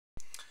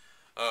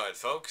Alright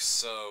folks,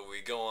 so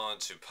we go on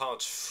to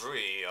part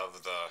 3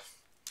 of the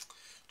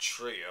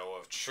trio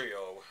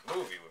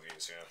movie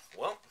reviews here.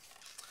 Well,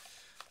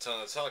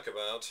 time to talk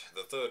about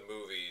the third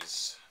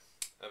movies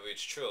of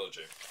each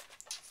trilogy.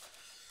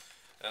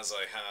 As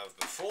I have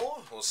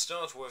before, we'll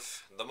start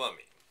with The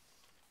Mummy.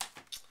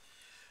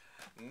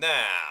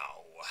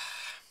 Now,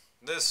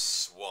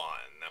 this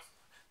one,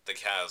 the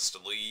cast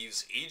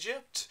leaves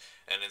Egypt,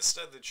 and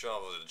instead they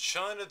travel to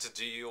China to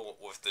deal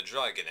with the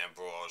Dragon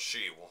Emperor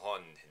Shi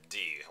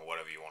Huangdi,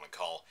 whatever you want to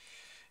call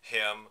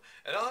him.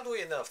 And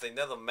oddly enough, they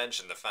never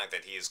mention the fact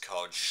that he is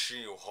called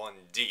Shi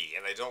Huangdi,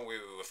 and they don't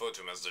really refer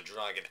to him as the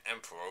Dragon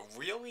Emperor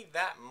really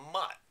that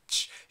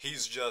much.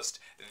 He's just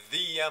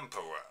the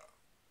Emperor.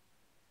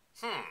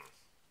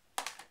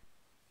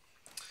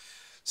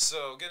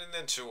 So, getting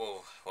into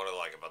what I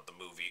like about the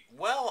movie.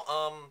 Well,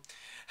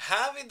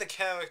 having the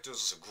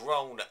characters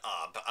grown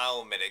up,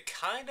 I'll admit it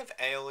kind of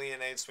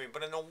alienates me,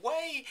 but in a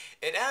way,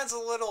 it adds a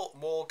little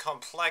more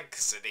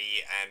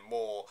complexity and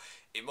more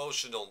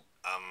emotional,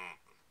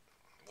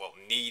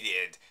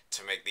 needed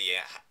to make the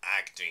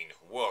acting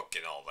work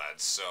and all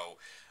that. So,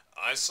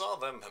 I saw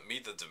them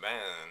meet the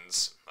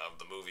demands of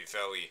the movie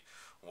fairly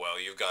well.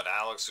 You've got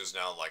Alex, who's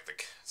now like the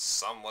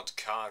somewhat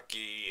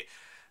cocky,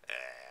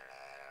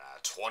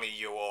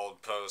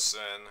 20-year-old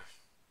person.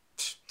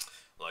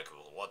 Like,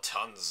 what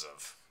tons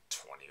of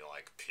 20,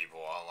 like, people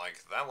are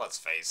like that. Let's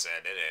face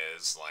it, it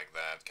is like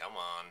that. Come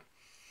on.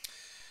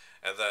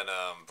 And then,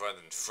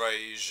 Brendan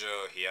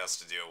Fraser, he has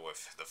to deal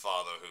with the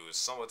father who's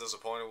somewhat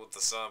disappointed with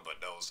the son,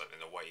 but knows that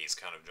in a way he's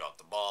kind of dropped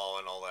the ball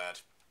and all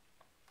that.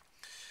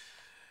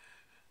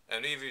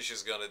 And Evie,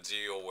 she's gonna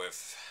deal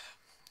with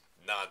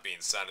not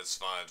being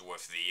satisfied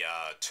with the,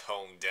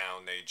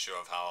 toned-down nature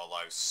of how her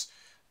life's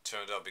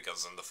turned out,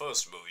 because in the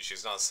first movie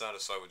she's not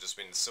satisfied with just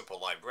being a simple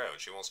librarian.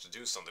 She wants to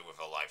do something with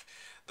her life.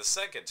 The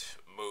second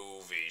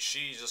movie,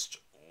 she just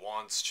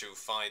wants to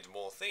find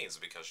more things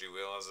because she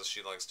realizes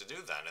she likes to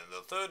do that. In the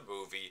third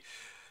movie,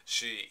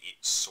 she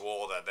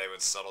swore that they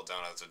would settle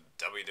down as a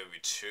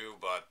WW2,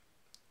 but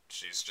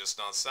she's just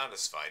not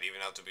satisfied.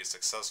 Even after being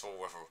successful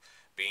with her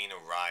being a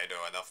writer,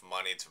 enough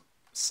money to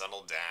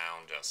settle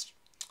down,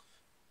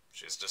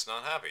 she's just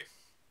not happy.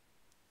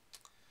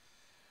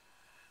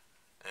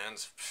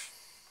 And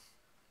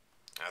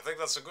I think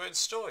that's a great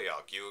story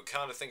arc. You would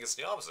kind of think it's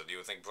the opposite. You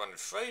would think Brendan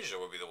Fraser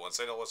would be the one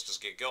saying, "No, let's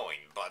just get going."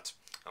 But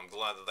I'm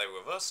glad that they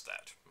reversed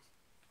that.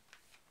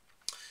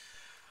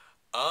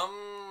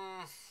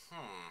 Um,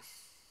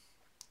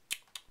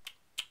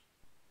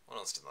 What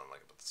else did I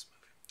like about this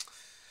movie?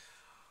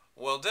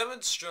 Well,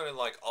 demonstrating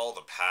like all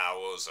the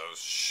powers of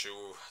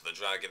Shu, the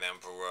Dragon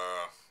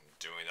Emperor,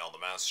 doing all the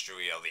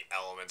mastery of the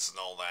elements and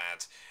all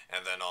that,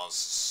 and then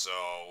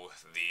also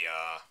the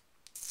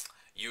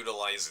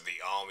utilizing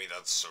the army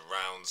that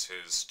surrounds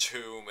his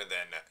tomb, and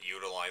then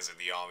utilizing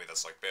the army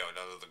that's like buried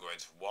under the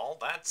Great Wall.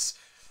 That's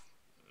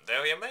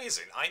very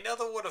amazing. I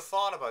never would have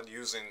thought about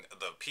using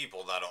the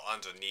people that are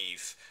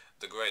underneath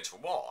the Great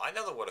Wall. I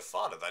never would have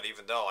thought of that,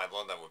 even though I've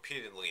learned that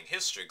repeatedly in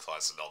history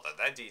class and all that.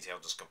 That detail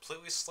just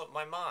completely slipped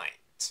my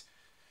mind.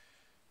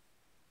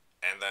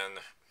 And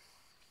then,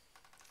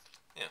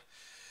 yeah.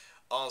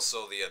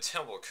 Also, the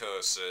temple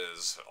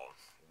curses, or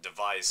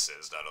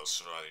devices that are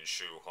surrounding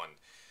Shu Huan.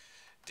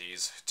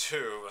 These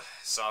two,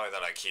 sorry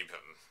that I keep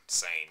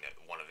saying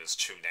one of his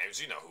two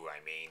names, you know who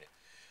I mean.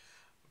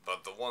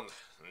 But the ones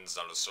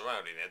that are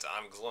surrounding it,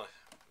 I'm glad.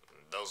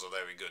 Those are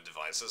very good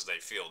devices. They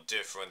feel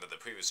different than the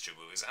previous two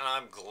movies, and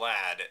I'm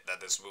glad that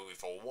this movie,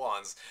 for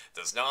once,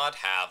 does not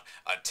have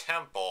a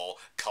temple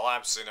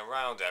collapsing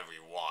around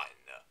everyone.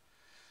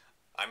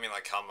 I mean,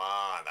 like, come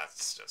on,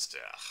 that's just,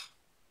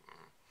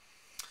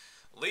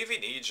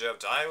 Leaving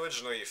Egypt, I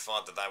originally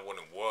thought that that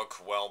wouldn't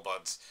work well,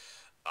 but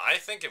I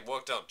think it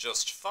worked out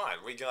just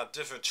fine. We got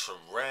different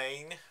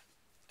terrain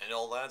and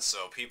all that,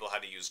 so people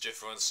had to use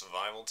different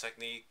survival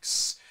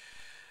techniques.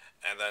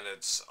 And then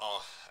it's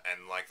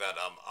and like that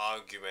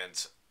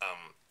argument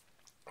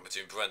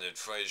between Brendan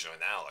Fraser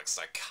and Alex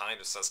that kind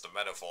of sets the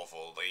metaphor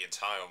for the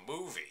entire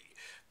movie,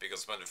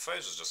 because Brendan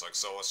Fraser's just like,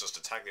 so let's just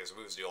attack these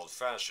moves the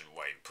old-fashioned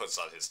way. Puts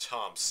out his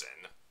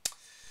Thompson,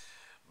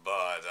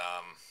 but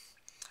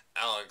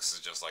Alex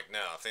is just like,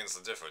 no, things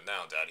are different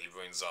now, Dad. He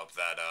brings up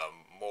that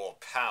more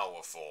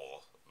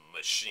powerful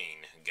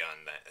machine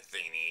gun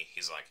thingy.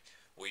 He's like,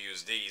 we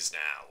use these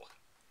now.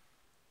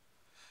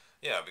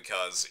 Yeah,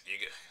 because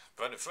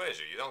Brendan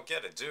Fraser, you don't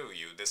get it, do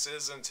you? This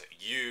isn't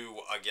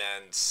you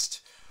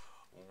against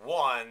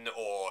one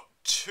or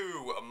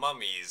two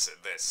mummies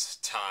this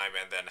time,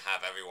 and then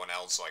have everyone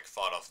else like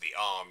fought off the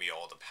army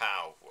or the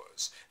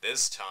powers.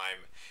 This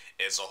time,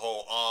 it's a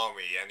whole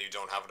army, and you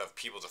don't have enough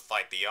people to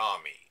fight the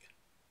army.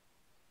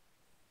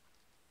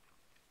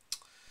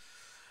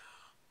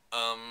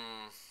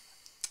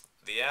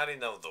 The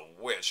adding of the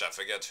witch, I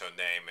forget her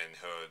name, and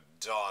her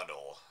daughter,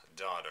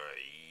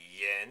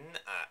 Yin,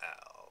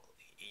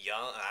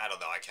 Young, I don't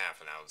know, I can't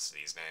pronounce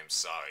these names,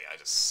 sorry, I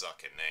just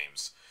suck at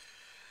names.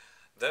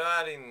 They're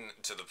adding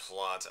to the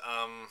plot,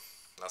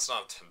 that's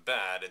not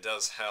bad, it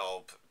does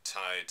help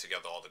tie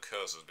together all the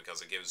curses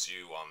because it gives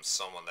you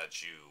someone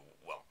that you,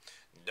 well,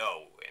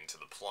 know into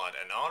the plot.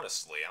 And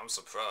honestly, I'm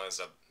surprised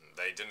that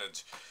they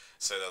didn't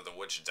say that the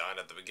witch died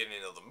at the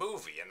beginning of the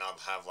movie and not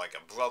have like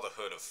a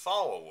brotherhood of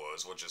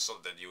followers, which is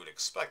something that you would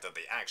expect that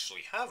they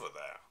actually have her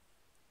there.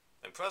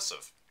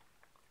 Impressive.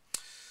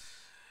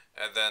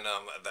 And then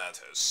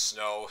that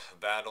snow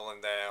battle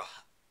in there.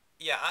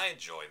 Yeah, I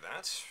enjoy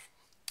that.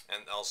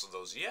 And also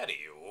those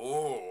Yeti.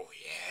 Ooh,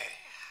 yeah.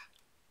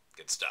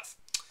 Good stuff.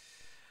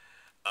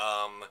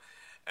 Um,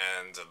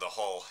 and the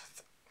whole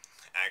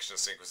action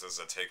sequences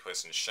that take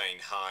place in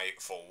Shanghai.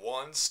 For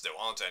once, there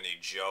aren't any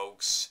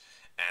jokes,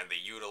 and they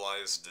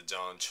utilize the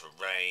done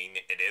terrain.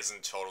 It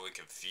isn't totally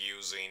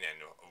confusing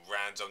and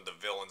random. The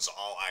villains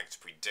all act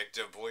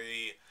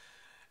predictably,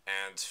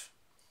 and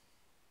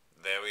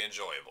very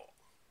enjoyable.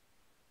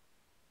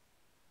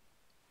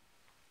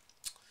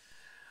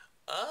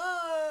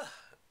 Uh,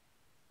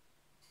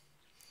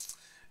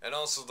 and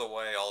also the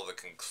way all the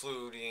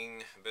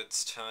concluding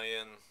bits tie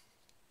in.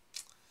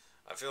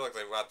 I feel like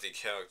they wrap the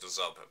characters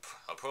up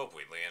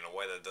appropriately in a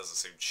way that doesn't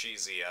seem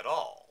cheesy at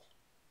all.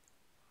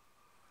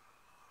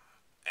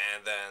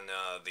 And then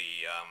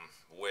the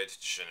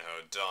witch and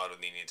her daughter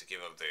needing to give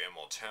up their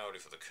immortality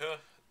for the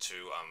to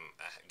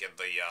get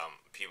the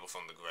people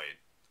from the great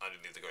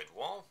underneath the Great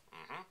Wall.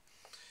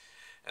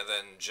 And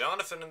then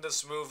Jonathan in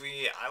this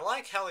movie, I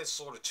like how they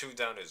sort of tune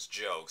down his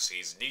jokes.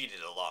 He's needed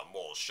a lot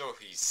more. Sure,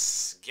 he's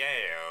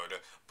scared,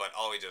 but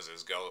all he does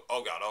is go,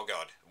 oh god, oh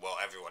god. Well,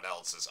 everyone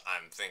else is,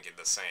 I'm thinking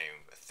the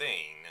same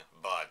thing,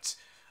 but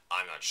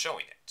I'm not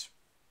showing it.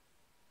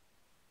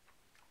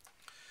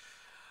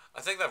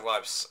 I think that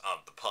wipes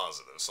up the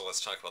positives, so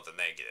let's talk about the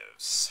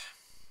negatives.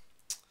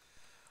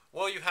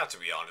 Well, you have to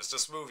be honest,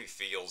 this movie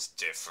feels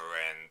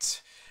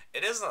different.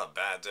 It isn't a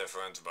bad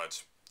different,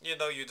 but you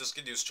know, you just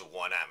get used to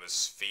one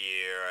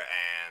atmosphere,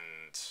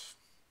 and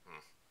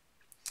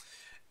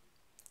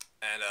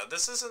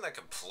this isn't a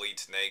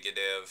complete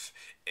negative.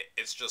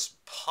 It's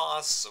just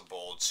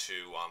possible to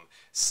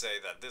say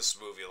that this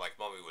movie, like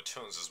Mummy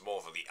Returns, is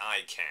more for the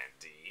eye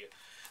candy.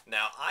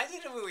 Now, I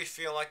didn't really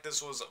feel like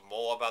this was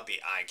more about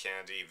the eye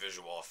candy,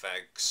 visual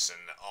effects,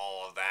 and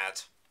all of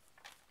that.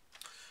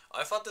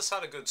 I thought this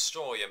had a good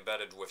story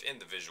embedded within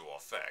the visual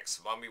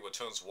effects. Mummy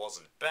Returns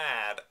wasn't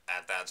bad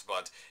at that,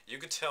 but you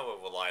could tell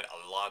it relied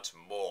a lot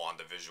more on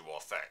the visual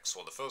effects,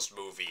 while the first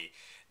movie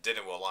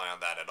didn't rely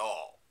on that at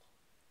all.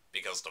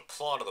 Because the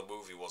plot of the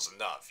movie was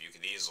enough, you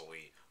could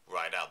easily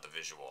write out the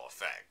visual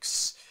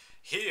effects.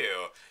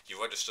 Here,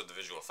 you understood the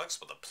visual effects,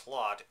 but the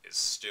plot is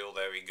still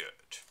very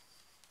good.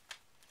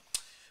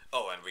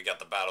 Oh, and we got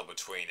the battle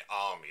between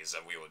armies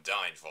that we were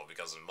dying for,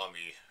 because in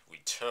Mummy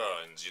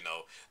Returns, you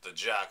know, the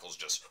jackals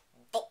just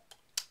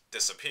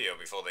disappear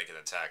before they can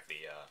attack the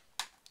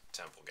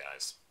temple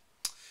guys.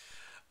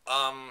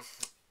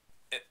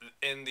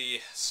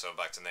 So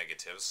back to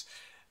negatives.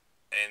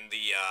 In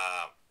the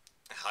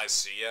High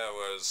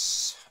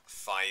Sierras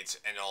fight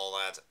and all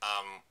that,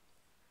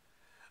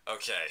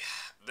 okay,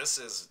 this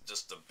is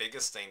just the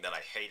biggest thing that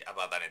I hate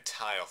about that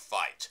entire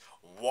fight.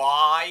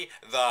 Why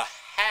the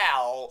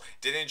hell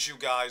didn't you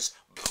guys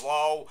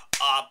blow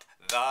up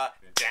the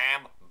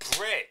damn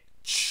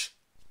bridge?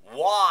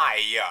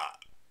 Why?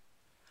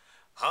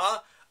 Huh?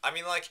 I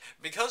mean, like,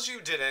 because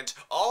you didn't,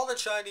 all the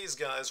Chinese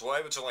guys were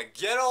able to, like,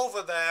 get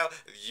over there.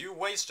 You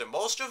wasted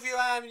most of your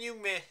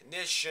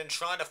ammunition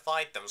trying to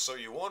fight them, so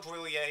you weren't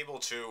really able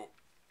to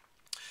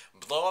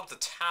blow up the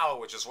tower,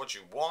 which is what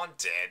you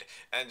wanted,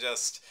 and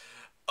just,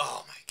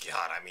 oh my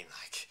god, I mean,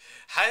 like,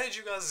 how did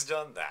you guys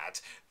done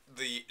that?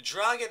 The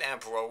Dragon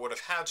Emperor would have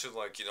had to,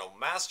 like, you know,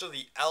 master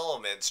the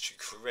elements to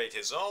create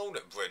his own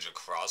bridge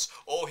across,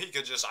 or he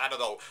could just, I don't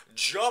know,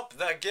 jump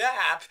the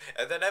gap,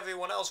 and then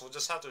everyone else would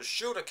just have to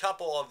shoot a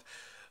couple of,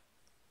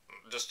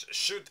 just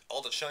shoot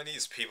all the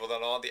Chinese people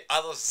that are on the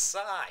other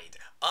side,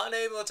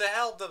 unable to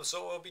help them,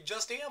 so it will be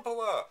just the Emperor.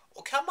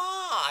 Oh, come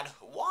on!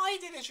 Why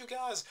didn't you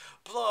guys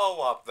blow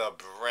up the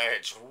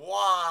bridge?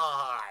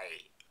 Why?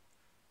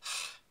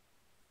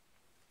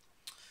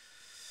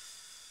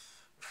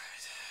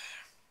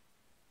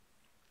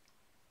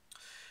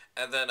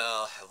 And then,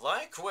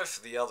 like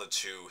with the other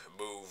two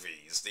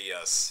movies, the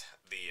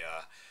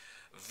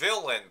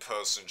villain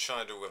person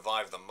trying to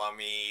revive the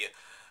mummy,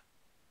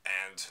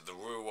 and the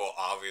ruler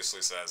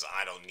obviously says,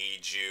 I don't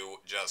need you,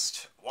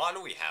 just, why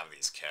do we have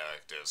these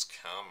characters?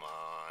 Come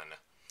on.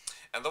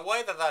 And the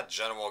way that that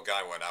general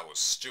guy went out was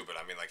stupid.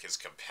 I mean, like, his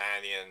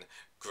companion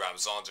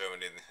grabs onto him,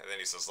 and then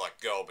he says, let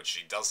go, but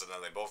she doesn't,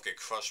 and they both get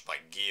crushed by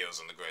gears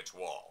in the Great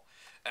Wall.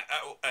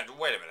 And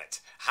wait a minute,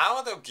 how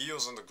are there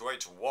gears in the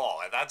Great Wall?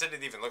 And that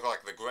didn't even look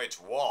like the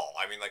Great Wall.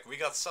 I mean, like, we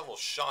got several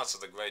shots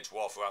of the Great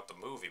Wall throughout the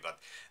movie, but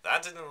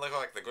that didn't look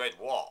like the Great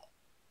Wall.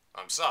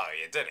 I'm sorry,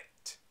 it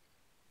didn't.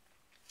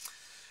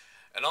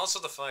 And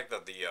also the fact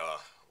that the,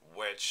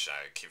 witch,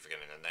 I keep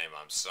forgetting the name,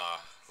 I'm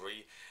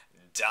sorry,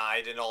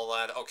 died and all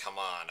that. Oh, come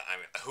on. I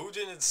mean, who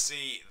didn't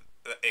see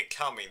it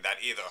coming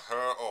that either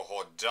her or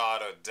her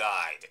daughter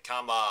died?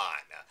 Come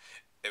on.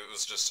 It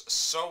was just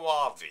so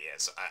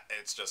obvious.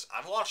 It's just,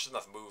 I've watched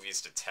enough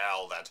movies to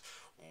tell that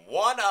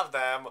one of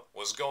them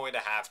was going to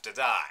have to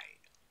die.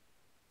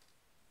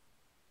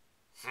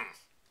 Hmm.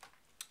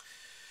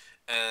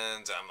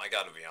 And I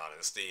gotta be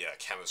honest, the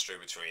chemistry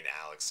between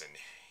Alex and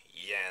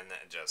Yen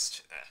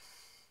just.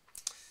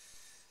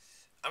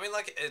 I mean,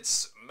 like,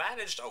 it's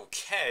managed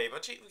okay,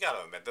 but you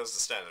gotta admit, there's the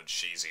standard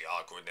cheesy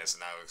awkwardness,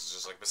 and Alex is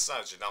just like,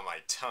 besides, you're not my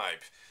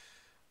type.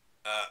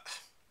 Uh,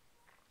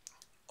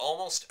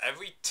 Almost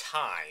every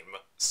time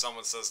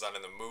someone says that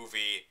in the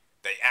movie,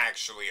 they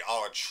actually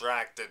are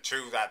attracted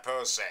to that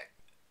person.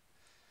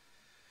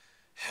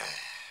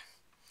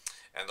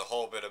 And the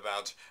whole bit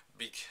about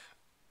be,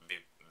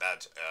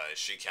 that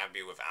she can't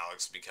be with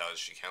Alex because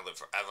she can't live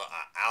forever.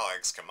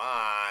 Alex, come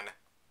on.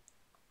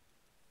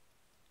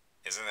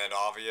 Isn't it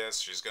obvious?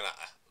 She's gonna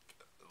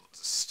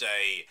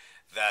stay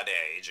that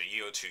age, a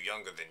year or two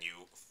younger than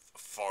you,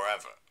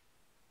 forever.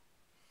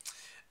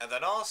 And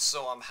then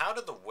also, how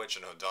did the witch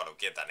and her daughter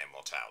get that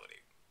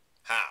immortality?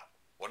 How?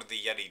 What did the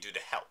Yeti do to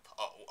help?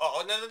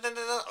 No, no, no, no,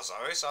 no. Oh,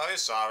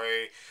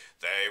 sorry.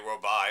 They were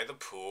by the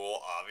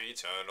pool of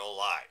eternal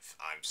life.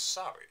 I'm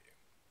sorry.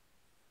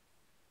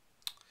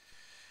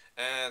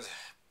 And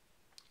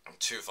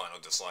two final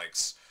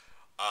dislikes.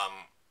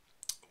 Um,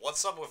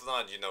 what's up with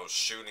not,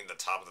 shooting the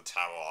top of the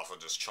tower off or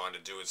just trying to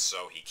do it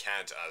so he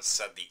can't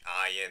set the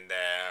eye in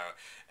there,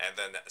 and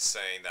then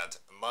saying that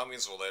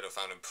mummies were later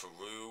found in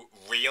Peru?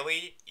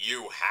 Really?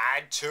 You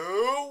had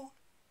to?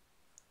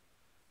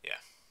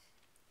 Yeah.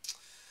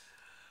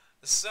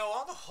 So,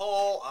 on the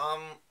whole,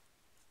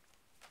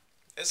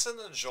 it's an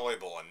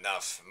enjoyable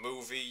enough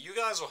movie. You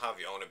guys will have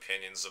your own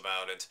opinions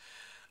about it.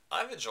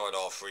 I've enjoyed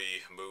all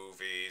three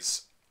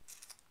movies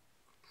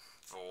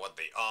for what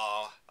they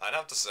are. I'd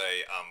have to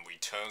say,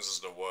 Returns is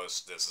the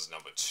worst, this is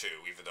number 2,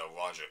 even though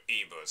Roger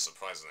Ebert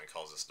surprisingly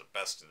calls this the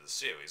best in the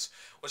series,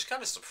 which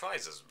kind of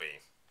surprises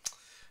me.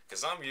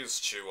 Because I'm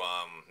used to,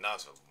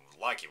 not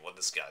liking what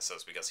this guy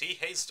says, because he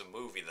hates the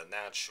movie The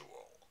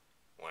Natural,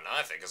 when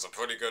I think it's a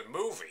pretty good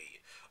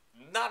movie.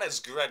 Not as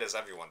great as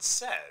everyone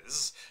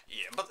says,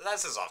 yeah, but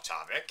that's his off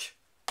topic.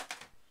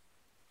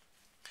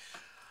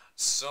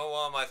 So,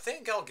 I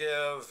think I'll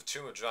give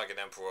Tomb of Dragon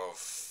Emperor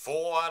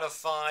 4 out of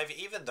 5,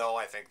 even though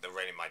I think the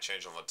rating might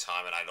change over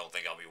time, and I don't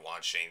think I'll be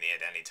watching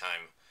it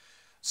anytime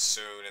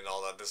soon and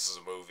all that. This is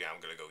a movie I'm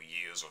gonna go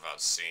years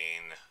without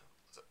seeing,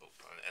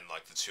 and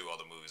like the 2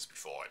 other movies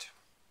before it.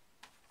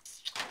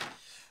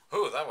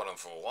 Ooh, that went on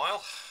for a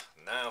while.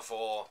 Now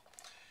for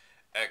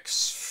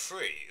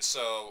X3.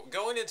 So,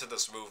 going into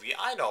this movie,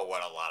 I know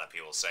what a lot of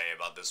people say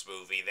about this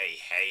movie. They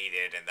hate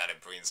it and that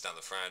it brings down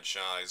the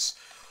franchise.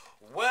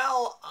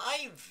 Well,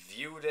 I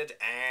viewed it,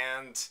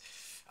 and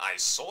I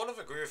sort of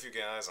agree with you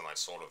guys, and I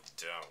sort of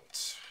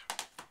don't.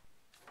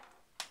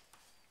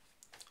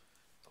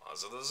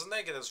 Positives and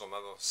negatives,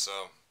 remember,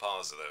 so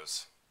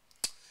positives.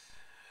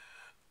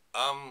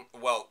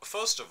 Well,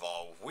 first of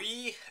all,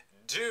 we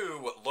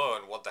do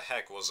learn what the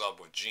heck was up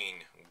with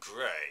Jean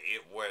Grey,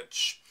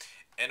 which,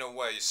 in a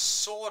way,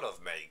 sort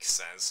of makes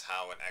sense,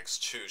 how in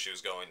X2 she was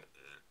going,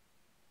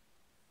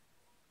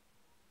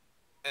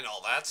 and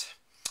all that.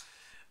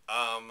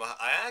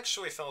 I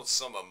actually felt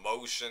some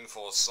emotion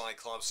for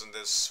Cyclops in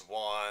this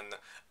one,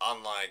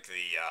 unlike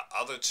the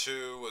other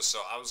two,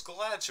 so I was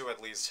glad to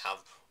at least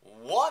have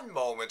one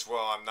moment where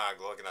I'm not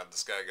looking at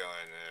this guy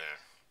going, eh.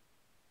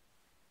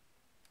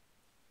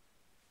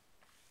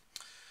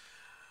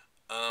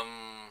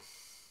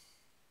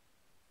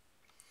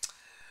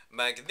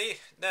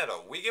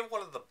 Magneto, we get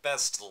one of the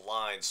best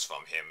lines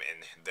from him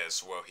in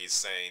this, where he's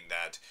saying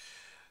that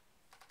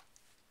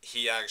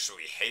he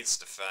actually hates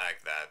the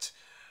fact that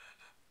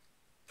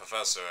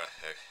Professor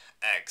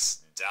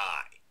X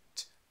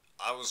died.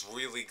 I was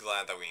really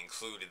glad that we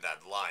included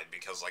that line,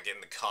 because like in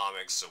the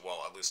comics,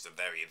 well, at least the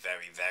very,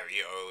 very,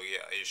 very early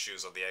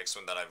issues of the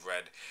X-Men that I've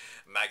read,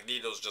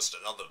 Magneto's just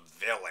another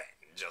villain,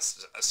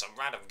 just some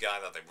random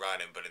guy that they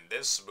brought in, but in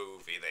this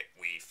movie,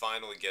 we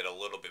finally get a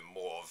little bit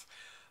more of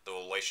the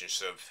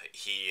relationship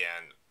he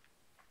and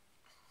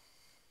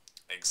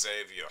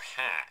Xavier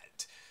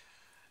had.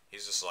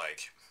 He's just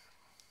like,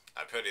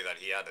 I pity that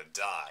he had to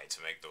die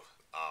to make the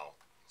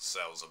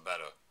cells a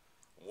better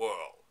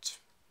world.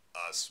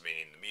 Us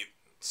meaning the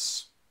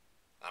mutants.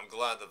 I'm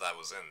glad that that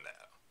was in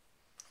there.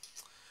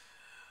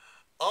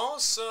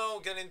 Also,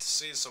 getting to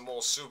see some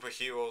more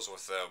superheroes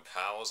with their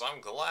powers.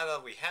 I'm glad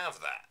that we have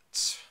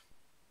that.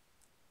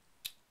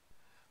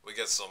 We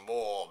get some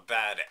more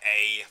bad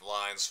A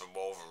lines from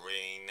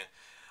Wolverine.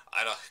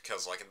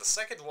 Cause like in the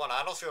second one,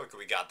 I don't feel like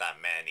we got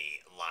that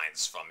many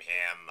lines from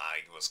him.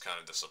 I was kind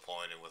of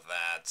disappointed with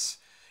that,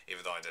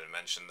 even though I didn't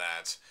mention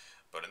that.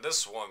 But in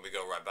this one, we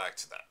go right back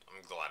to that.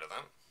 I'm glad of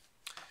that.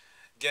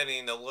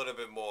 Getting a little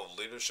bit more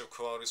leadership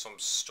qualities from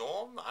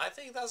Storm, I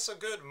think that's a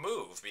good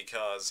move,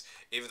 because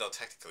even though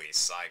technically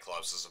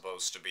Cyclops is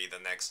supposed to be the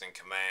next in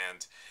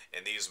command,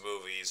 in these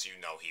movies, you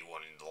know he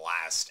wouldn't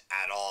last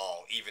at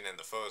all, even in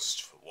the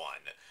first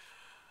one.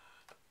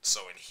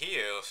 So in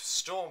here,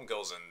 Storm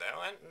goes in there,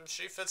 and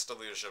she fits the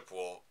leadership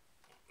role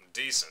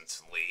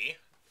decently.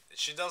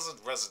 she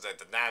doesn't resonate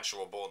the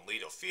natural born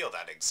leader feel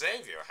that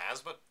Xavier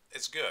has, but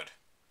it's good.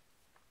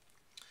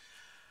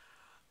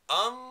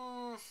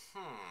 Um,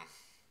 hmm.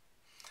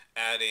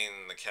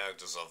 Adding the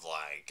characters of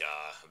like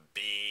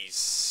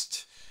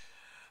Beast,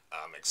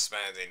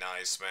 expanding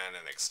Iceman,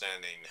 and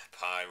extending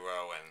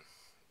Pyro, and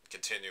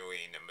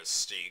continuing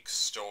Mystique's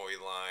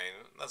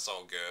storyline. That's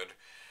all good.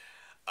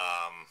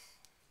 Um,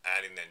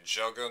 Adding in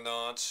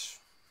Juggernaut,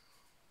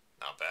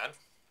 not bad.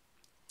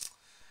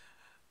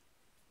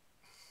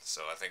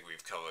 So I think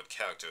we've covered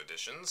character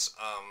additions.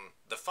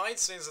 The fight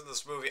scenes in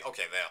this movie,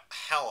 okay, they're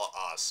hella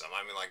awesome.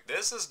 I mean, like,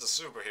 this is the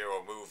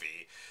superhero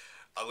movie,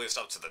 at least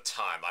up to the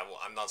time.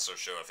 I'm not so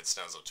sure if it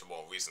stands up to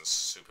more recent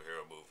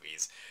superhero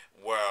movies,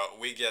 where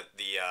we get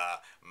the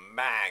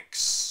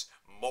max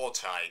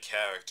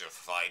multi-character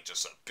fight,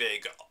 just a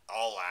big,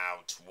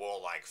 all-out,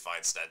 warlike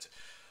fights that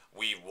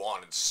we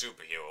want in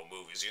superhero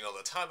movies. You know,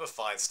 the type of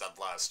fights that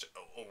last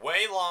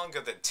way longer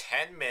than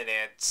 10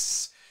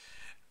 minutes,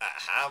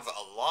 have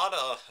a lot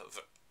of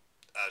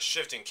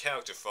shifting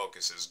character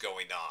focuses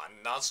going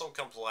on. Not so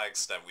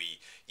complex that we,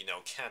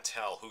 can't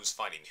tell who's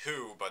fighting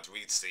who, but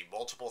we see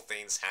multiple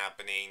things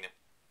happening,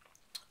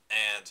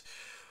 and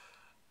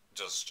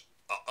just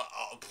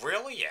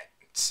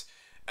brilliant.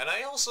 And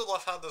I also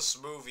love how this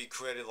movie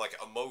created, like,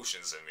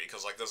 emotions in me,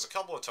 because, like, there's a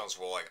couple of times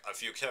where, like, a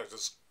few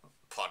characters,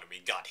 pardon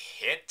me, got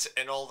hit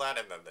and all that,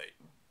 and then they,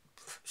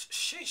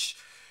 sheesh,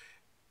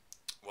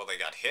 well, they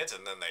got hit,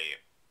 and then they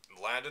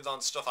landed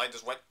on stuff. I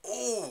just went,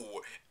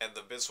 ooh! And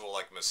the bits were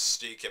like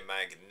Mystique and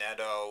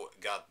Magneto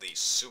got the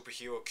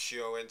superhero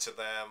cure into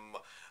them.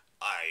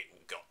 I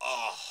go,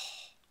 oh.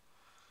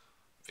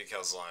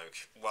 Because,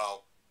 like,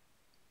 well,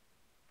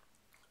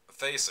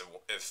 face it,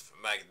 if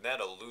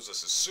Magneto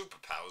loses his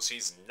superpowers,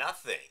 he's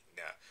nothing.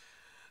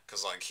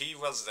 Because, like, he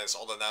resonates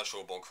all the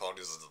natural born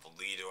qualities of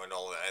the leader and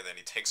all that, and then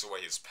he takes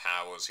away his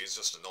powers. He's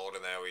just an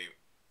ordinary,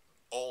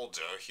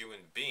 older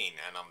human being,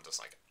 and I'm just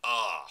like,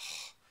 ah. Oh.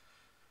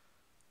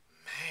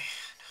 Man,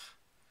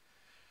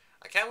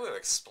 I can't really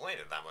explain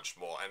it that much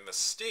more. And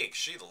Mystique,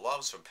 she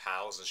loves her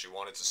powers and she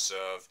wanted to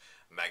serve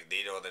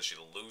Magneto, and then she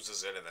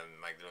loses it, and then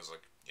Magneto's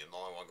like, you're no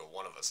longer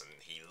one of us, and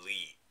he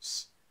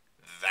leaves.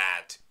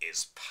 That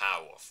is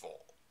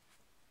powerful.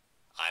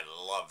 I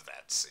love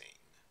that scene.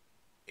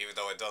 Even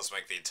though it does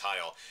make the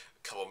entire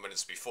couple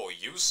minutes before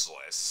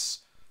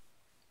useless,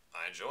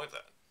 I enjoyed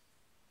that.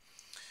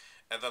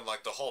 And then,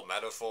 like, the whole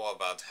metaphor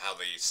about how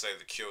they say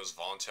the cure is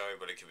voluntary,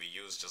 but it can be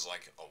used as,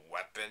 like, a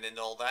weapon and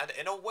all that.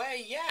 In a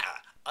way, yeah.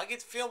 I can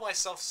feel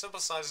myself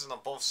sympathizing on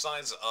both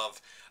sides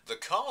of the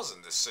cause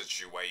in this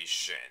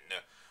situation.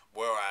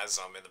 Whereas,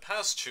 in the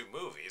past two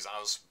movies, I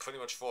was pretty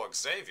much for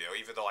Xavier,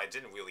 even though I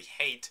didn't really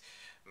hate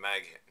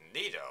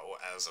Magneto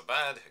as a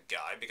bad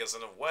guy, because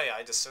in a way,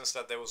 I just sensed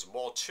that there was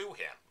more to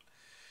him.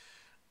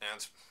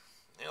 And,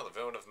 the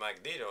villain of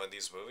Magneto in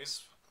these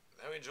movies,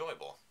 very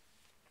enjoyable.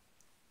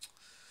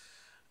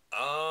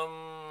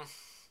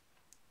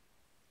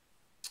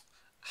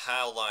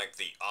 How, like,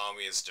 the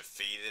army is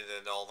defeated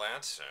and all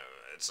that,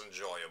 it's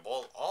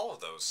enjoyable. All of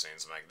those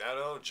scenes,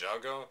 Magneto,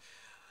 Juggo,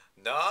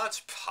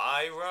 not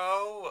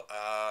Pyro,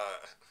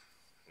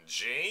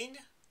 Jean,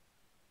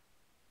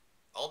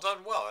 all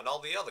done well, and all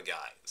the other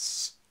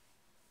guys.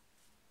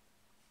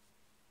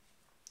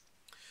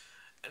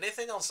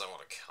 Anything else I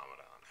want to comment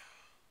on?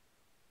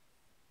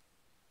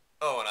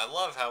 Oh, and I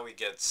love how we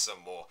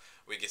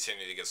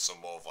continue to get some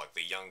more of, like,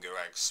 the younger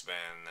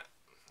X-Men,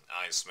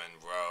 Iceman,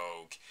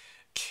 Rogue,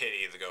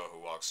 Kitty, the girl who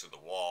walks through the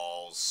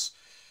walls,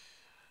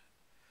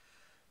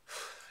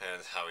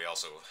 and how we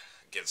also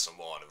get some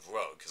more out of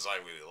Rogue, because I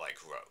really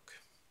like Rogue.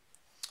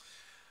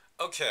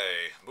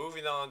 Okay,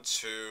 moving on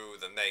to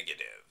the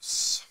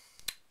negatives.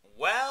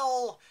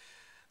 Well,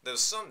 there's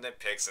some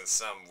nitpicks and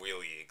some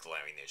really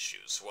glaring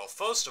issues. Well,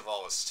 first of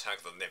all, let's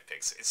tackle the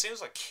nitpicks. It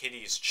seems like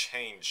Kitty's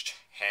changed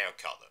hair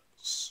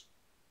colors.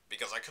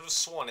 Because I could have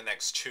sworn in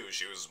X2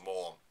 she was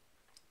more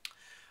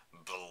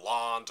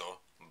blonde or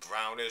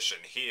brownish,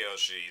 and here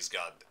she's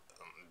got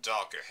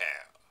darker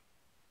hair.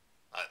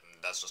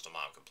 That's just a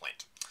mild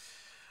complaint.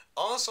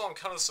 Also, I'm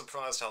kind of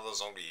surprised how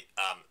there's only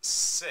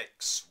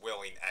 6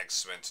 willing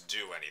X-Men to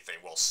do anything.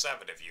 Well,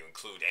 7 if you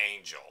include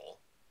Angel.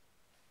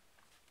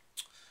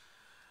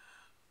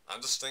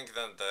 I'm just thinking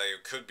that there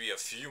could be a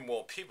few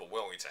more people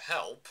willing to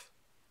help.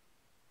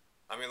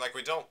 I mean, like,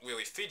 we don't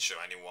really feature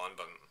anyone,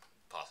 but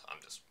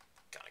I'm just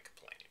kind of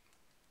complaining.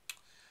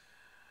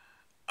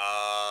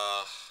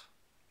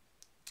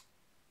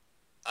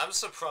 I'm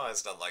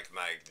surprised that, like,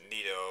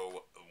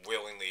 Magneto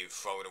willingly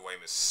throwing away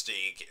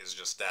Mystique is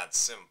just that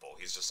simple.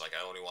 He's just like,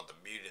 I only want the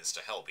mutants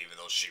to help, even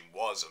though she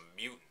was a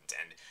mutant,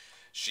 and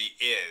she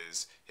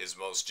is his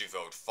most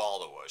devoted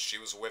follower. She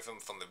was with him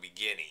from the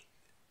beginning.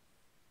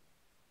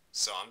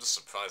 So I'm just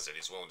surprised that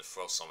he's willing to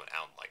throw someone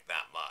out like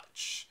that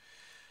much.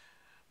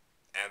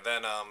 And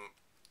then,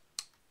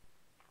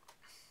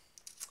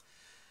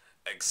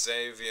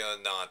 Xavier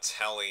not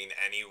telling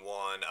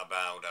anyone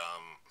about,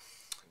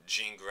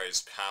 Jean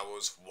Grey's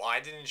powers, why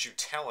didn't you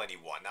tell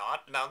anyone?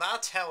 Now,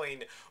 not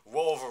telling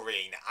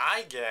Wolverine,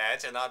 I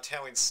get, and not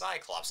telling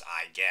Cyclops,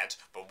 I get,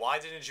 but why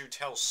didn't you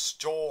tell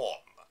Storm?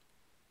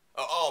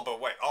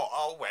 But wait,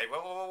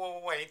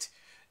 wait.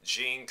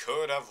 Jean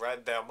could have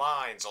read their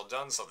minds or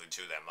done something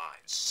to their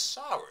minds.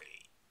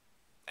 Sorry.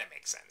 That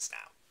makes sense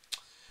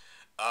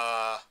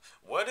now.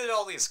 Where did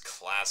all these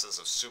classes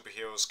of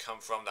superheroes come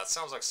from? That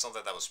sounds like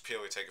something that was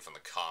purely taken from the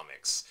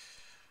comics.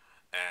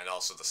 And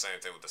also the same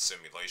thing with the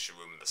simulation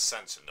room and the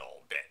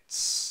Sentinel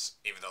bits.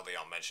 Even though they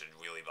aren't mentioned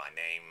really by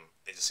name,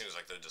 it just seems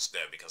like they're just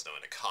there because they're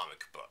in a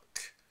comic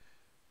book.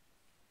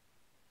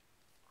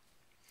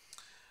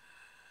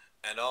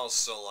 And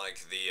also,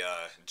 like, the,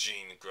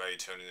 Jean Grey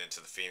turning into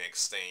the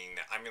Phoenix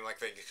thing, I mean, like,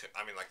 there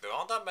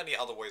aren't that many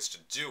other ways to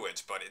do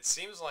it, but it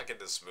seems like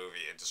in this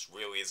movie, it just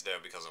really is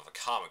there because of a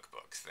comic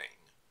book thing.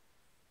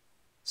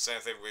 Same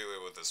thing really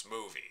with this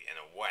movie,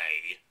 in a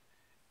way.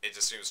 It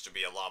just seems to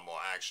be a lot more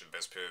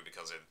action-based period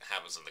because it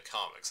happens in the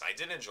comics. I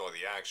did enjoy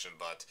the action,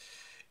 but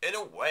in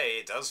a way,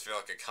 it does feel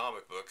like a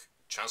comic book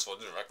transferred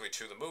directly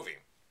to the movie.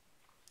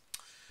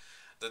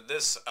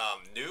 This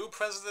new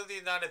president of the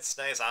United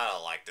States, I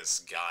don't like this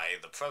guy.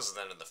 The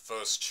president in the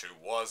first two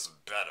was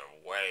better,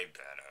 way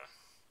better.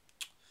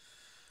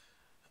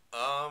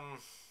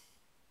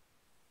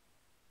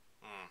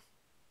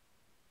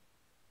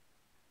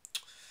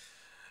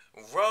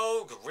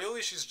 Rogue,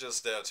 really she's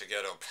just there to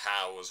get her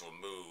powers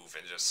removed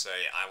and just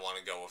say, I want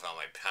to go without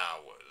my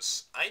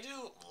powers. I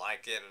do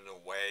like it in a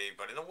way,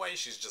 but in a way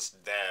she's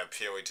just there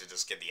purely to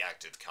just get the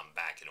actor to come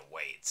back in a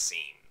way, it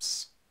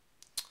seems.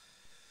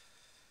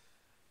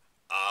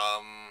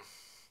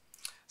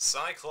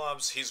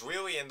 Cyclops, he's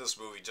really in this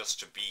movie just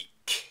to be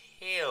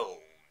killed.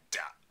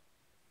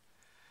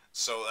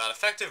 So that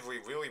effectively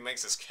really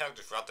makes his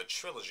character throughout the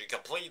trilogy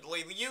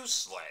completely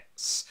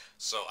useless.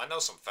 So I know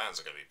some fans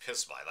are going to be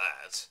pissed by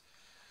that.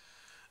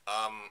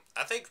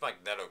 I think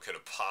Magneto could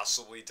have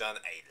possibly done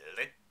a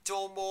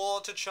little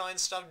more to try and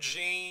stop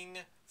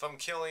Jean from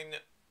killing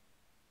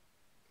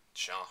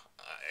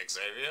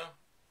Xavier.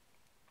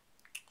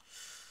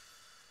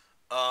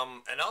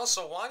 And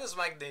also, why does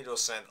Magneto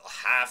send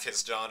half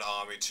his darn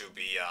army to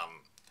be,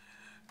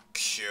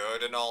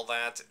 cured and all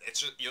that?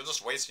 You're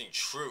just wasting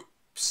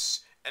troops.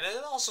 And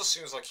it also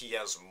seems like he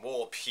has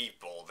more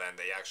people than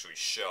they actually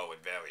show in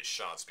various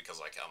shots, because,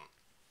 like,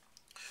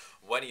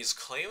 when he's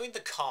clearing the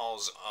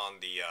cars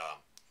on the,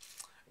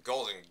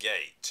 Golden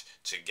Gate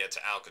to get to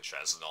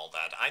Alcatraz and all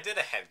that, I did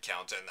a head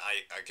count, and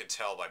I could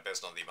tell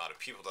based on the amount of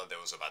people that there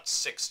was about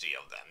 60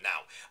 of them.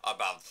 Now,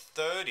 about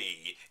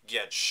 30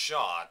 get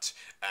shot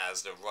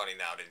as they're running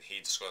out, and he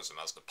describes them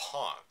as the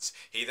pawns.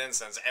 He then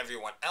sends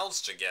everyone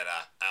else to get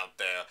out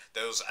there.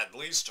 There's at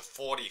least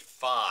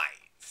 45.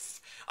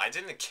 I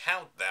didn't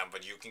count them,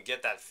 but you can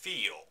get that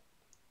feel.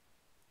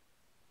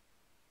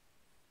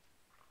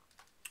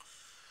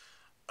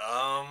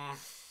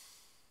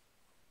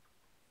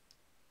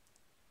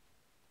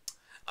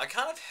 I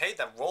kind of hate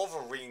that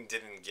Wolverine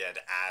didn't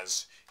get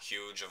as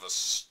huge of a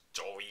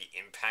story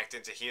impact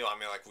into here. I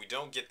mean, like, we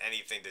don't get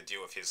anything to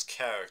do with his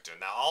character.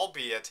 Now,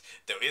 albeit,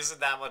 there isn't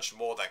that much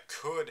more that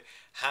could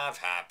have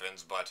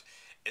happened, but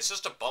it's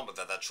just a bummer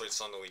that that trade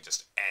suddenly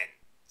just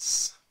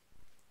ends.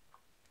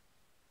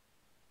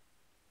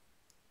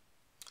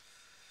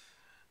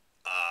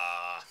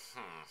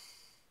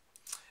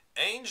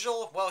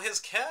 Angel, well, his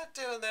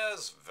character in there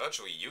is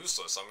virtually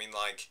useless. I mean,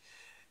 like,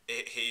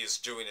 he's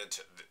doing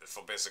it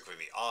for basically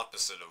the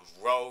opposite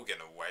of Rogue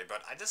in a way,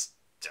 but I just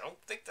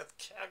don't think that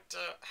character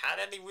had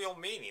any real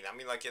meaning. I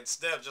mean, like, it's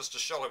there just to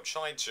show him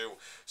trying to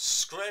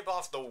scrape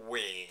off the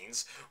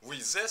wings,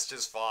 resist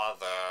his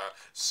father,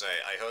 say,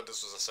 I heard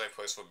this was a safe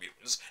place for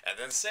mutants, and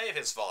then save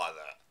his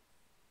father.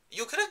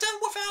 You could have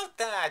done without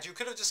that. You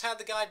could have just had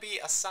the guy be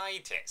a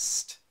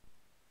scientist.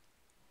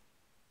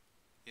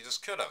 You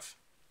just could have.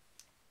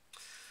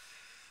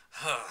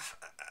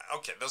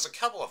 Okay, there's a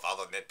couple of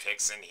other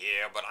nitpicks in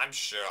here, but I'm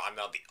sure I'm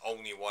not the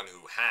only one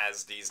who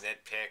has these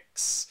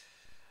nitpicks.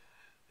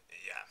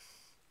 Yeah.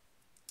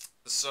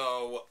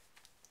 So,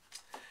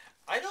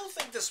 I don't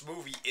think this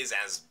movie is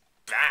as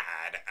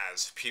bad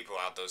as people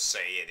out there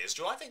say it is.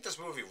 Do I think this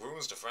movie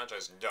ruins the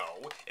franchise?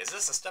 No. Is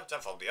this a step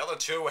down from the other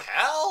two?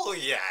 Hell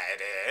yeah,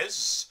 it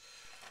is!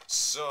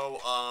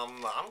 So,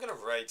 I'm gonna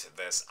rate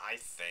this, I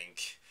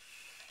think,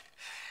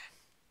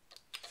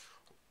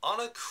 on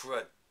a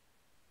critiquing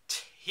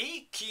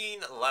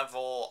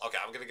level. Okay,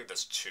 I'm gonna give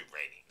this 2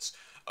 ratings.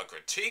 A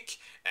critique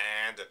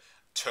and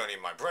turning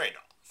my brain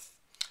off.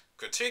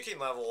 Critiquing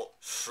level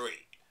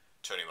 3.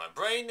 Turning my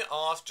brain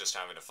off, just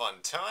having a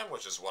fun time,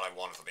 which is what I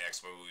wanted from the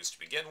X-Men movies to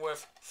begin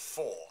with,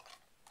 4.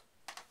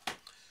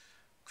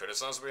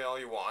 Criticize me all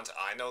you want.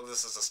 I know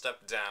this is a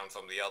step down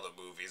from the other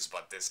movies,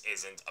 but this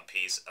isn't a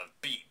piece of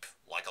beep,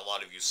 like a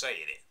lot of you say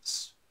it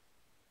is.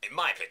 In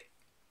my opinion.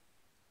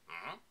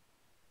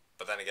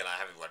 But then again, I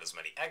haven't read as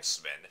many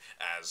X-Men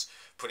as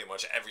pretty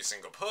much every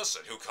single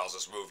person who calls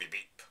this movie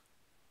beep.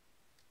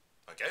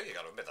 Okay, you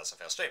gotta admit that's a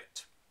fair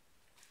statement.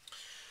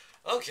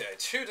 Okay,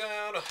 2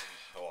 down,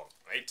 or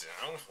 8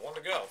 down, 1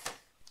 to go.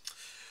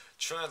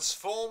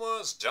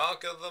 Transformers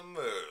Dark of the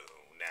Moon.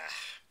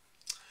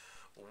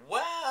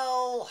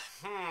 Well,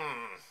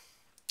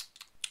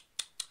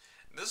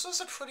 this was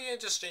a pretty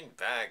interesting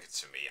bag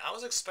to me. I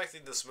was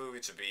expecting this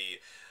movie to be,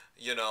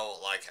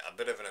 like a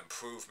bit of an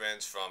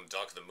improvement from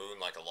Dark of the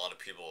Moon, like a lot of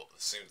people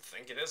seem to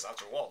think it is.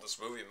 After all, this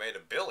movie made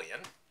 $1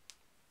 billion.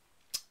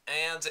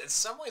 And in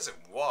some ways it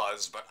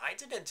was, but I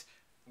didn't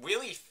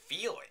really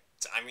feel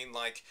it. I mean,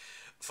 like,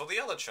 for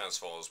the other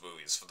Transformers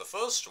movies, for the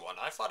first one,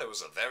 I thought it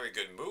was a very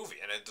good movie,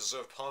 and it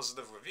deserved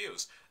positive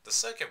reviews. The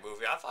second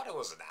movie, I thought it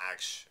was an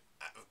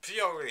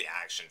purely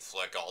action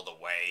flick all the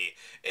way.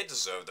 It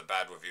deserved the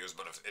bad reviews,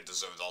 but it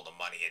deserved all the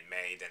money it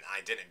made, and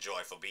I did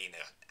enjoy for being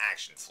an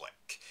action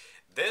flick.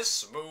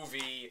 This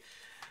movie,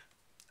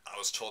 I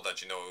was told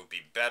that, it would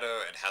be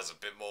better, it has a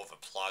bit more of a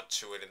plot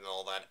to it and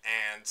all that,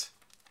 and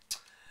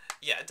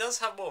yeah, it does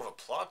have more of a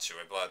plot to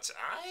it, but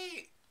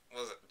I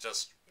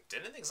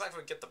didn't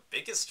exactly get the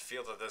biggest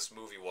feel that this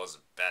movie was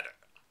better.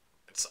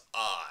 It's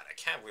odd. I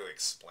can't really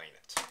explain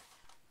it.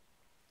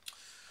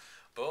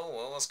 But,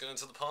 well, let's get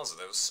into the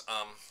positives.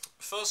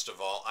 First of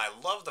all, I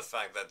love the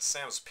fact that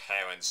Sam's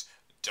parents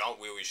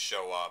don't really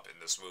show up in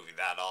this movie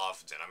that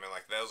often. I mean,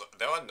 like,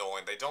 they're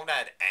annoying. They don't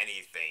add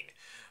anything.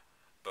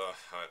 But,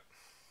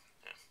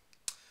 yeah.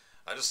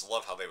 I just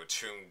love how they were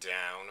tuned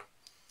down.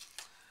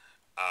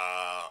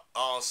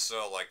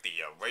 Also, like,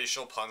 the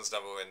racial puns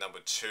that were in number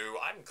 2,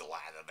 I'm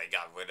glad that they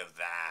got rid of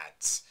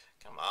that.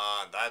 Come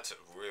on, that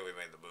really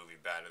made the movie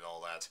bad and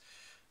all that.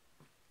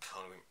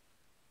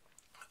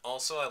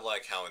 Also, I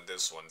like how in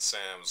this one,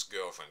 Sam's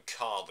girlfriend,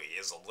 Carly,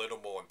 is a little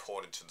more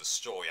important to the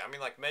story. I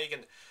mean, like,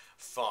 Megan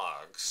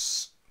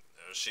Fox,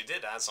 she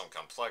did add some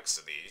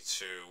complexity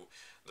to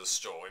the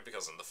story,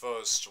 because in the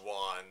first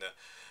one,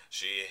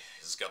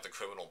 she's got the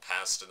criminal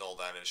past and all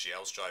that, and she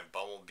helps drive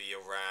Bumblebee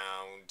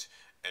around,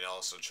 and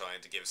also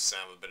trying to give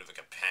Sam a bit of a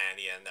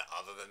companion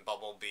other than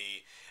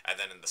Bumblebee. And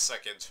then in the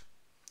second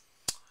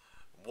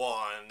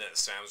one,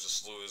 Sam's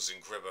just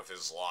losing grip of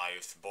his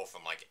life, both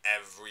on, like,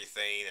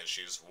 everything, and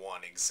she's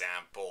one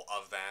example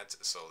of that,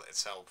 so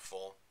it's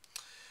helpful.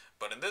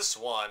 But in this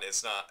one,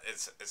 it's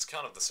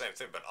kind of the same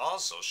thing, but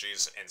also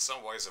she's in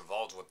some ways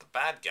involved with the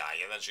bad guy,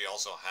 and then she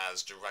also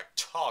has direct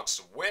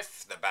talks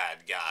with the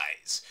bad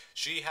guys.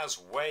 She has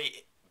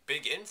way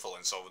big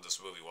influence over this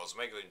movie, whereas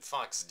Megan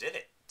Fox did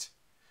it.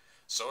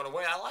 So in a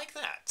way, I like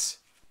that.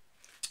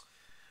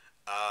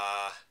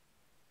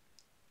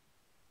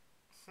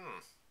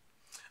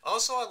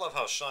 Also, I love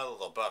how Shia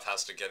LaBeouf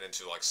has to get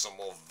into, like, some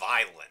more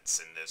violence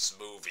in this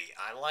movie.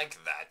 I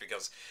like that,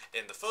 because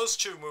in the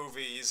first 2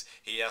 movies,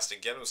 he has to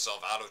get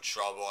himself out of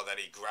trouble, and then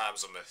he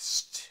grabs a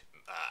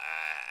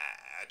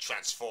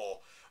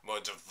transformer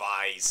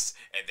device,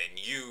 and then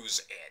use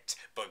it,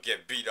 but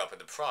get beat up in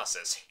the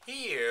process.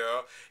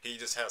 Here, he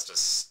just has to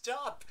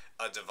stop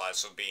a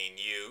device from being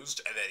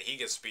used, and then he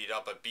gets beat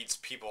up, but beats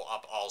people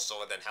up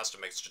also, and then has to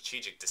make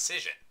strategic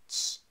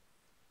decisions.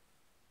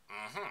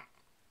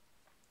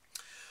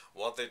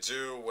 What they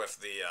do with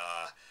the,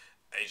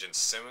 Agent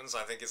Simmons,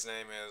 I think his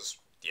name is,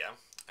 yeah.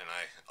 And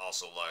I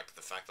also like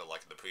the fact that,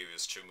 like, in the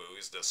previous 2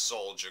 movies, the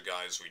soldier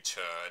guys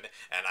return,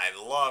 and I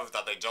love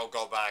that they don't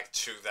go back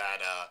to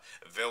that,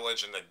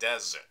 village in the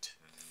desert.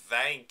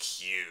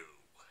 Thank you.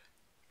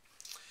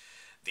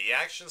 The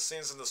action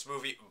scenes in this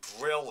movie,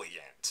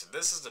 brilliant.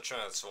 This is the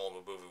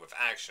Transformer movie with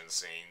action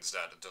scenes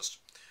that are just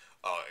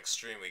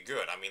extremely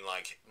good. I mean,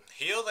 like,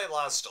 here they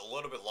last a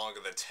little bit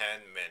longer than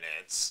 10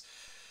 minutes.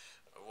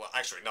 Well,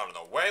 actually, no,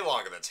 way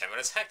longer than 10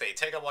 minutes. Heck, they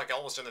take up, like,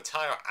 almost an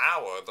entire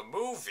hour of the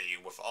movie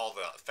with all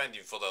the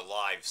fending for their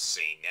lives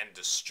scene and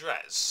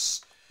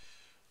distress.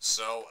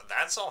 So,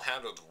 that's all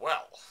handled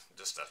well.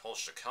 Just that whole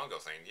Chicago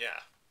thing,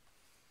 yeah.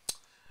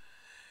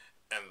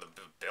 And the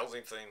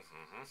building thing,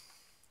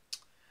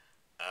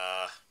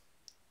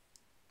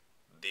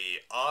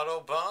 the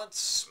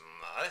Autobots,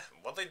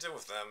 what they did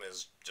with them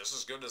is just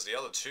as good as the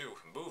other 2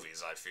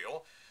 movies, I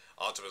feel.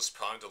 Optimus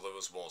Prime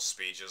delivers more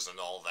speeches and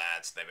all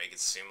that. They make it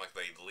seem like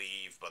they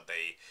leave, but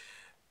they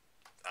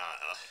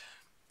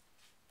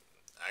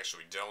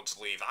actually don't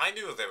leave. I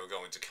knew they were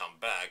going to come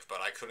back, but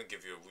I couldn't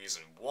give you a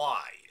reason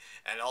why.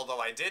 And although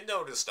I did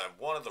notice that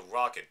one of the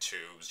rocket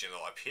tubes,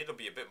 appeared to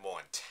be a bit more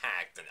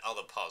intact than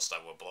other parts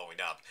that were blowing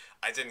up,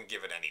 I didn't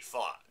give it any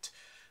thought.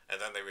 And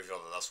then they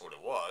revealed that that's what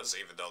it was,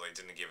 even though they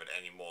didn't give it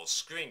any more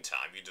screen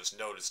time. You just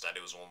noticed that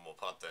it was one more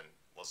part than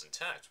was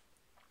intact.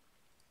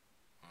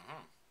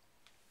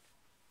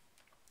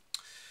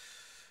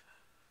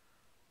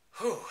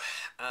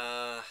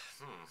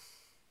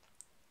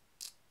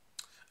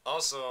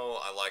 Also,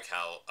 I like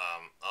how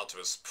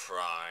Optimus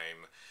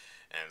Prime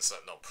and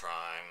Sentinel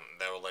Prime,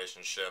 their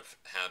relationship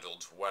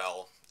handled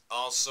well.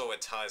 Also,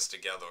 it ties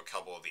together a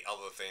couple of the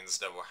other things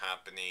that were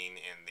happening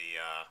in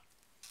the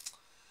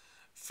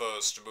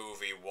first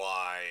movie.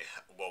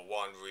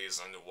 One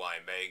reason why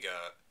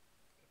Megabot,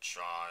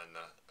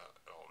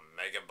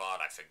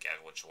 I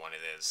forget which one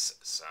it is,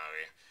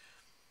 sorry,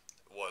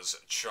 was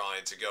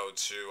trying to go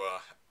to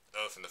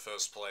Earth in the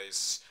first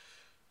place.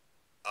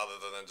 Other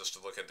than just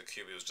to look at the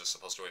cube, he was just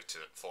supposed to wait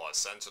for a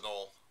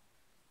Sentinel.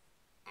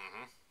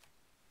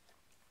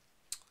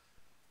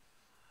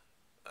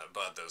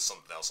 but there's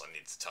something else I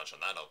need to touch on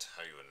that. I'll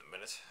tell you in a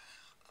minute.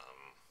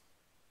 Um,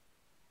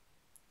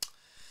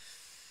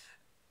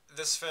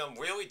 this film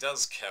really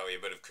does carry a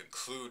bit of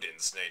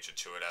concludence nature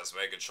to it, as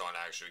Megatron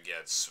actually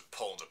gets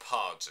pulled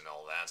apart and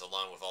all that,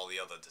 along with all the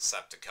other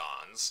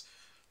Decepticons,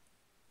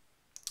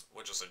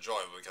 which was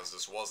enjoyable because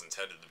this was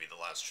intended to be the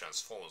last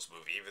Transformers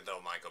movie, even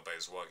though Michael Bay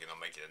is working on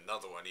making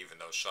another one, even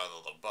though Shia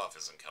LaBeouf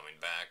isn't coming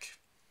back.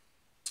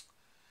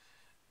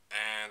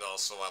 And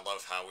also, I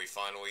love how we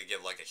finally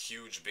get, like, a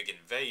huge, big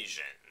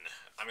invasion.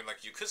 I mean,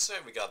 like, you could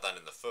say we got that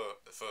in the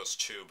first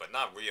two, but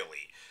not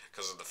really.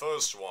 Because in the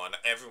first one,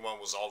 everyone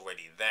was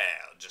already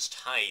there, just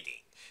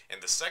hiding. In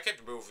the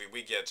second movie,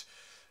 we get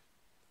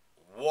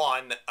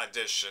one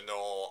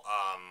additional,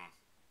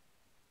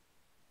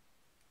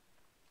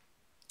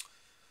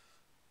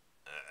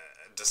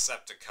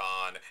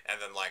 Decepticon,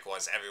 and then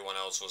likewise everyone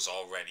else was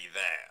already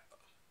there.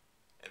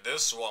 In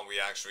this one, we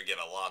actually get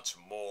a lot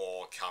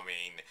more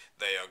coming.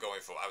 They are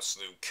going for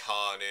absolute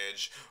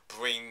carnage,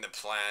 bring the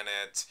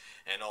planet,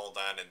 and all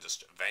that, and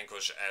just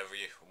vanquish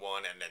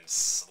everyone, and then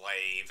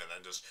slave, and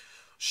then just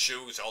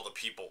shoot all the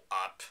people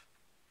up.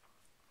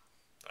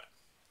 But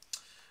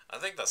I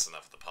think that's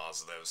enough of the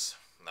positives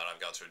that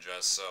I've got to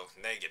address, so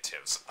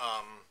negatives.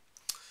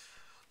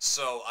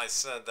 So I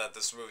said that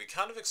this movie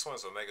kind of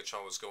explains why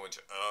Megatron was going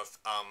to Earth.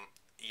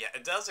 Yeah,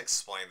 it does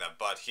explain that,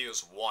 but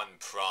here's one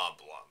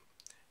problem.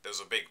 There's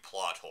a big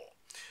plot hole,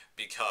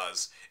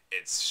 because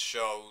it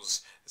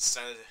shows,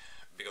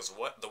 because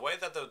the way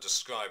that they're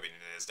describing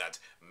it is that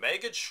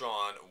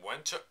Megatron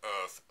went to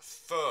Earth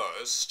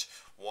first,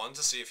 one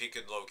to see if he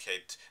could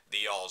locate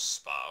the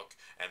Allspark,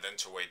 and then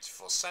to wait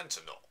for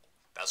Sentinel.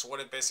 That's what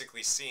it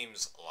basically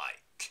seems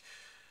like.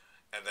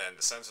 And then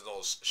the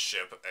Sentinel's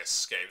ship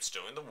escapes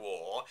during the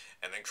war,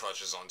 and then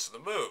crashes onto the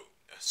moon.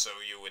 So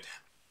you would,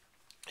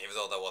 even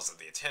though that wasn't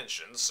the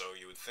intention, so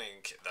you would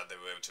think that they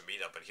were able to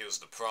meet up, but here's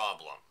the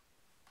problem.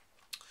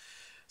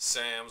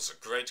 Sam's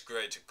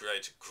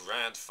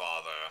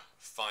great-great-great-grandfather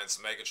finds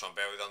Megatron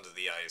buried under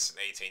the ice in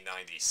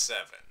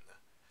 1897.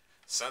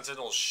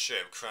 Sentinel's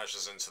ship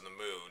crashes into the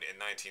moon in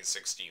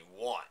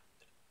 1961.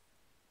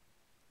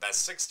 That's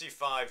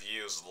 65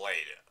 years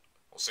later.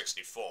 Or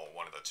 64,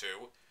 one of the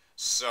two.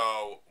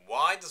 So,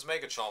 why does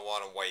Megatron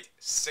want to wait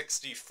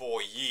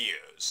 64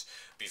 years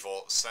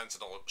before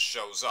Sentinel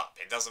shows up?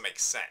 It doesn't make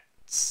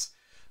sense.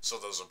 So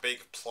there's a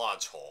big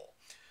plot hole.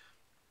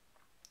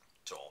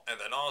 And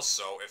then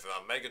also, if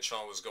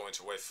Megatron was going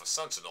to wait for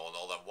Sentinel and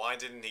all that, why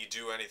didn't he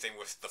do anything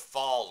with the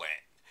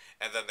Fallen?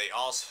 And then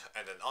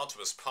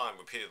Optimus Prime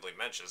repeatedly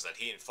mentions that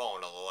he and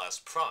Fallen are the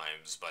last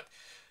Primes, but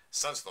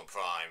Sentinel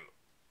Prime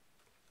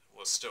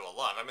was still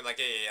alive. I mean, like,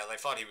 yeah, they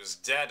thought he was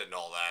dead and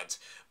all that,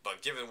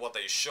 but given what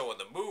they show in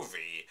the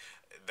movie,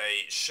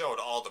 they showed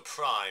all the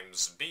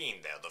Primes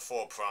being there. The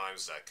 4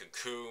 Primes, that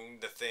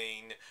Cocoon, the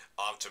Thing,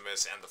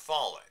 Optimus, and the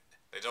Fallen.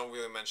 They don't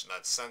really mention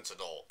that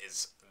Sentinel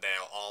is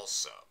there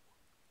also.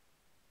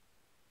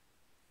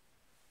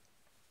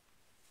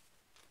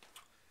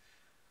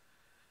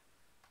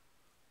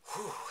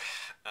 Whew.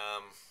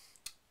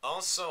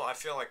 Also, I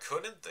feel like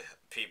couldn't the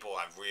people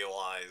have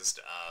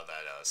realized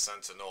that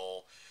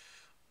Sentinel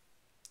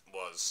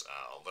was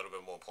a little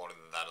bit more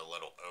important than that a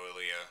little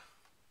earlier,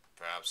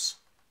 perhaps?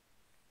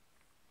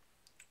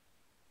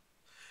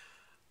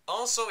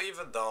 Also,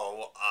 even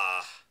though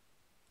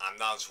I'm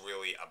not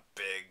really a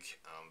big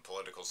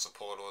political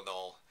supporter and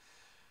all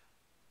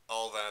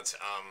that,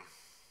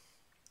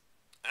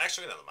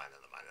 actually, never mind.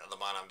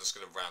 I'm just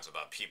gonna rant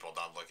about people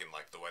not looking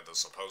like the way they're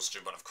supposed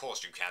to, but of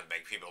course you can't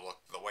make people look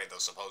the way they're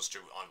supposed to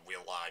on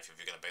real life if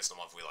you're gonna base them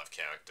off real life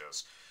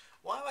characters.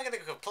 Why am I gonna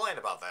complain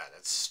about that?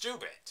 It's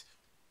stupid.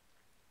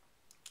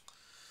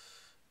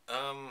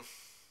 What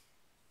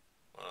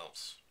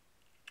else?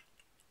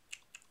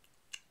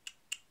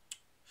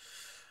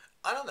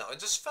 I don't know, it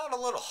just felt a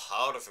little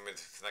harder for me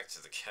to connect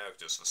to the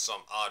characters for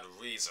some odd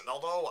reason.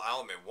 Although,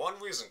 I'll admit, one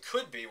reason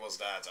could be was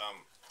that,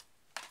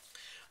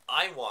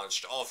 I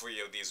watched all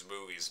 3 of these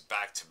movies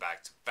back to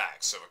back to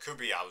back, so it could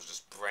be I was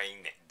just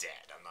brain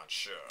dead, I'm not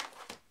sure.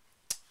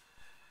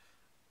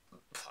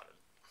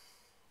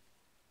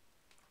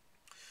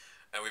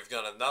 And we've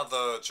got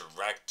another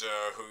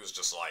director who's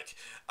just like,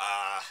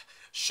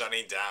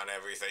 shutting down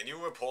everything. You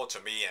report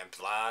to me and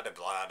blah, blah,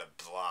 blah,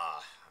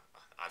 blah.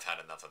 I've had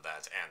enough of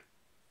that, and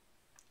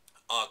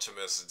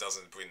Optimus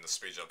doesn't bring the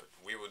speech up.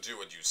 We will do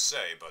what you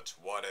say, but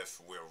what if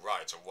we're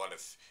right, or what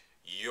if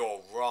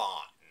you're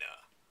wrong?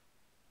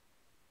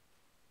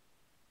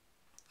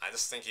 I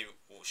just think he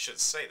should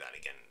say that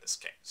again in this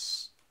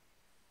case.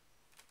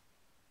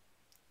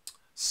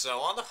 So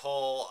on the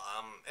whole,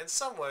 in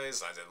some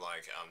ways I did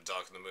like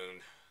Dark of the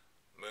Moon.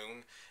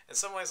 In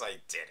some ways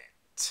I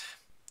didn't.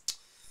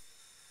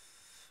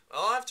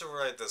 I'll have to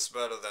rate this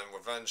better than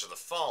Revenge of the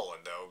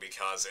Fallen, though,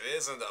 because it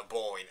isn't a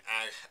boring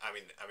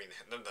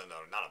no,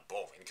 not a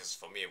boring, because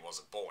for me it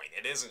wasn't boring.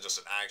 It isn't just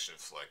an action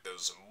flick,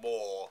 there's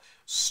more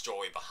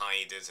story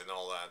behind it and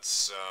all that,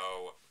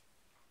 so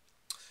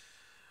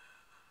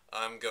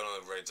I'm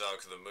gonna rate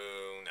Dark of the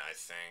Moon, I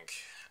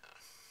think.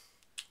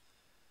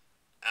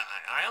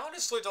 I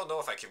honestly don't know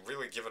if I can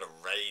really give it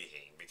a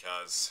rating,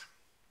 because,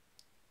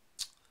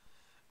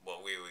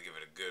 well, we would give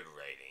it a good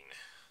rating,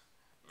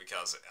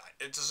 because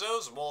it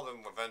deserves more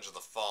than Revenge of the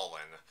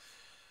Fallen,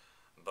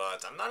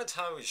 but I'm not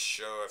entirely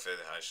sure if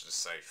I should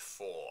say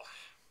 4.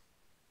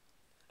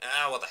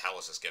 What the hell,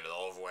 let's just get it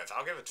over with.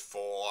 I'll give it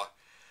 4,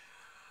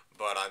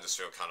 but I just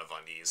feel kind of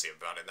uneasy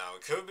about it now.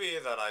 It could be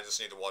that I just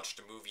need to watch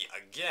the movie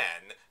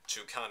again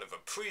to kind of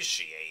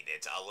appreciate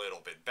it a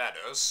little bit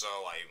better, so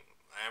I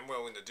am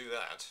willing to do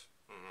that.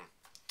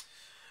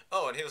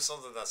 Oh, and here's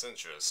something that's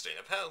interesting.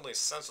 Apparently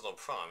Sentinel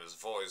Prime is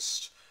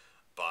voiced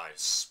by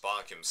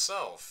Spock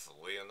himself,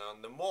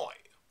 Leonard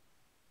Nimoy.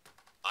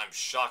 I'm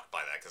shocked by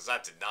that, because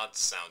that did not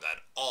sound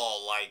at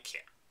all like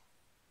him.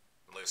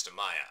 At least in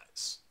my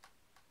eyes.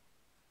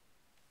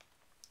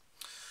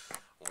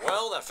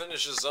 Well, that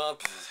finishes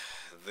up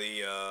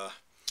the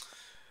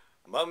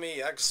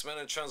Mummy, X-Men,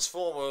 and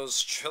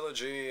Transformers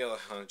trilogy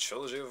of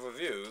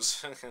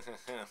reviews.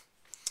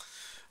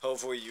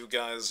 Hopefully you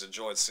guys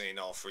enjoyed seeing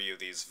all 3 of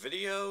these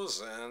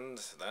videos, and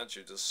that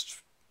you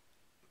just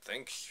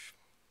think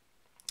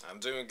I'm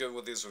doing good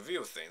with these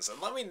review things.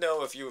 And let me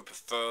know if you would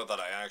prefer that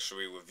I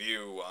actually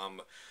review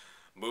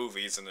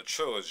movies in a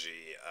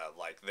trilogy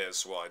like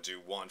this, where I do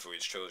one for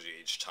each trilogy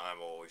each time,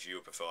 or if you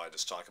would prefer I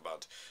just talk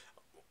about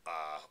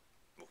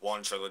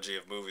one trilogy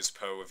of movies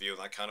per review,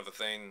 that kind of a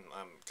thing.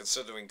 I'm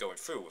considering going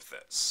through with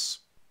this,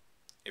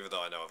 even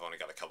though I know I've only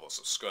got a couple of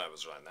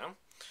subscribers right now.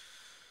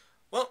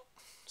 Well,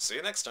 see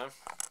you next time.